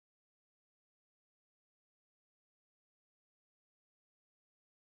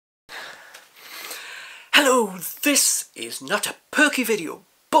Hello, this is not a perky video,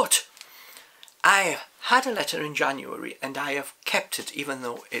 but I had a letter in January and I have kept it even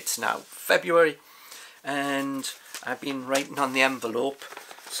though it's now February and I've been writing on the envelope,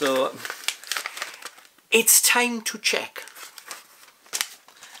 so it's time to check.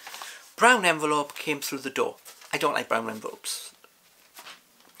 Brown envelope came through the door. I don't like brown envelopes.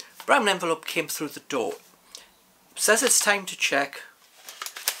 Brown envelope came through the door. Says it's time to check.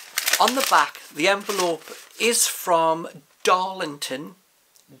 On the back, the envelope is from Darlington,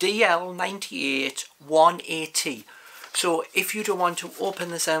 DL98 1AT. So if you don't want to open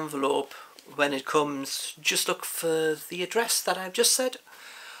this envelope when it comes, just look for the address that I've just said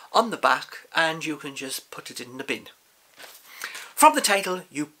on the back and you can just put it in the bin. From the title,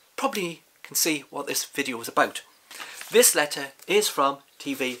 you probably can see what this video is about. This letter is from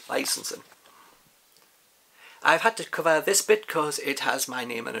TV Licensing. I've had to cover this bit because it has my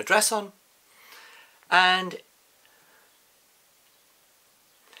name and address on, and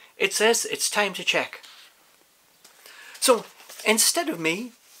it says it's time to check. So instead of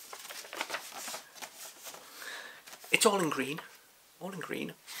me, it's all in green,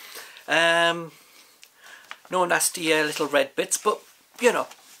 no nasty little red bits, but you know,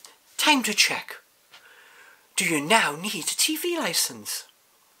 time to check. Do you now need a TV licence?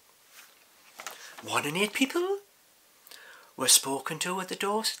 1 in 8 people were spoken to at the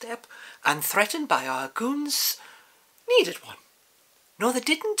doorstep and threatened by our goons needed one. No, they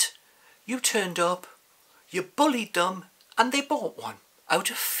didn't. You turned up, you bullied them, and they bought one out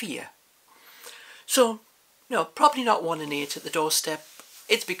of fear. So, no, probably not 1 in 8 at the doorstep.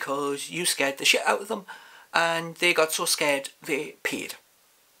 It's because you scared the shit out of them and they got so scared they paid.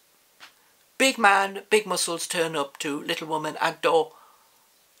 Big man, big muscles turn up to little woman at door.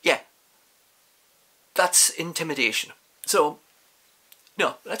 Yeah. That's intimidation. So,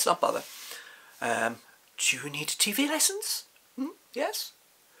 no, let's not bother. Do you need a TV licence? Yes.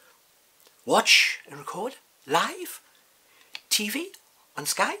 Watch and record live TV on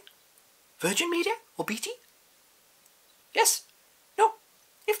Sky, Virgin Media or BT? Yes. No.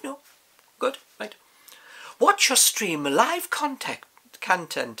 If no, good. Right. Watch or stream live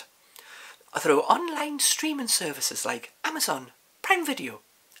content through online streaming services like Amazon, Prime Video,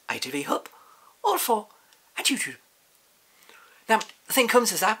 ITV Hub, All 4 and YouTube. Now the thing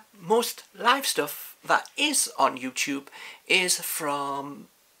comes is that most live stuff that is on YouTube is from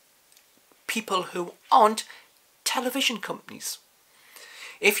people who aren't television companies.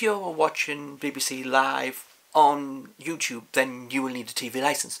 If you're watching BBC Live on YouTube, then you will need a TV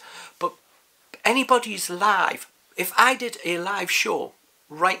licence. But anybody's live, if I did a live show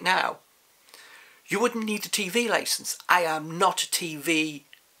right now, you wouldn't need a TV licence. I am not a TV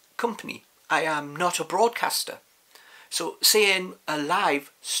company. I am not a broadcaster. So saying a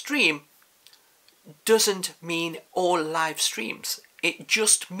live stream doesn't mean all live streams. It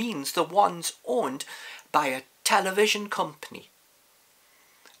just means the ones owned by a television company,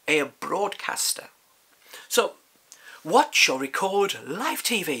 a broadcaster. So watch or record live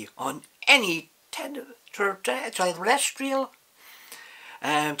TV on any terrestrial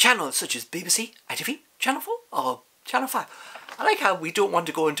channels such as BBC, ITV, Channel 4 or Channel 5. I like how we don't want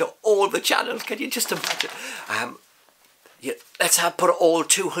to go into all the channels. Can you just imagine? Yeah, let's put all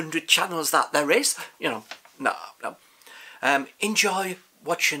 200 channels that there is. You know, no. Enjoy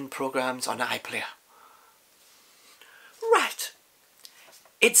watching programmes on iPlayer. Right.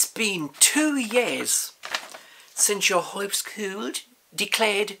 It's been 2 years since your high school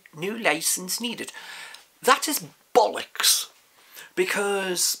declared new licence needed. That is bollocks,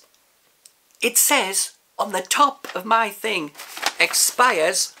 because it says on the top of my thing,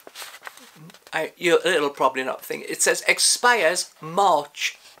 expires, it'll probably not think, it says expires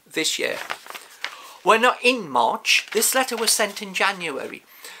March this year. We're not in March. This letter was sent in January.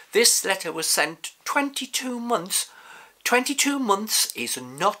 This letter was sent 22 months. 22 months is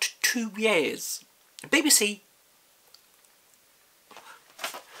not 2 years. BBC.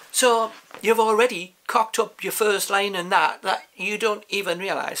 So you've already cocked up your first line and that you don't even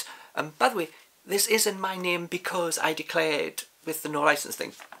realise. And by the way, this isn't my name because I declared with the no licence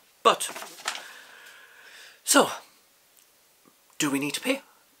thing. But, so, do we need to pay?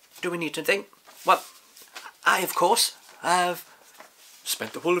 Do we need to think? Well, I of course have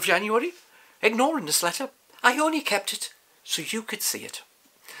spent the whole of January ignoring this letter. I only kept it so you could see it.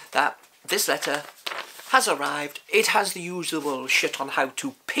 That this letter has arrived. It has the usual shit on how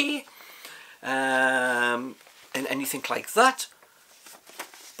to pay and anything like that.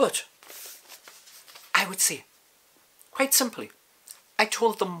 But I would say, quite simply, I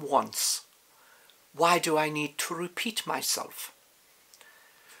told them once. Why do I need to repeat myself?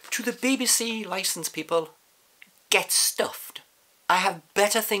 To the BBC licence people, get stuffed. I have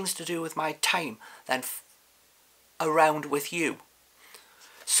better things to do with my time than around with you.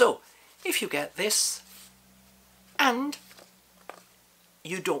 So, if you get this, and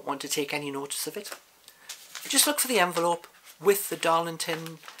you don't want to take any notice of it, just look for the envelope with the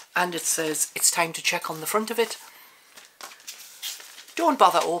Darlington, and it says it's time to check on the front of it. Don't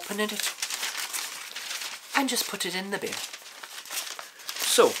bother opening it, and just put it in the bin.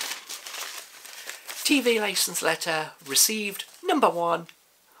 So, TV licence letter received, number 1,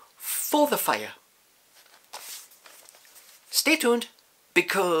 for the fire. Stay tuned,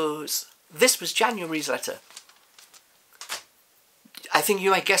 because this was January's letter. I think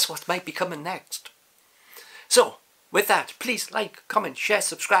you might guess what might be coming next. So, with that, please like, comment, share,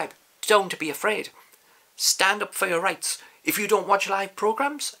 subscribe. Don't be afraid. Stand up for your rights. If you don't watch live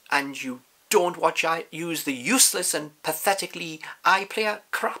programmes and you don't use the useless and pathetically iPlayer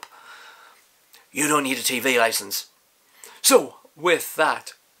crap, you don't need a TV licence. So, with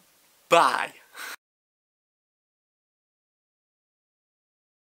that, bye.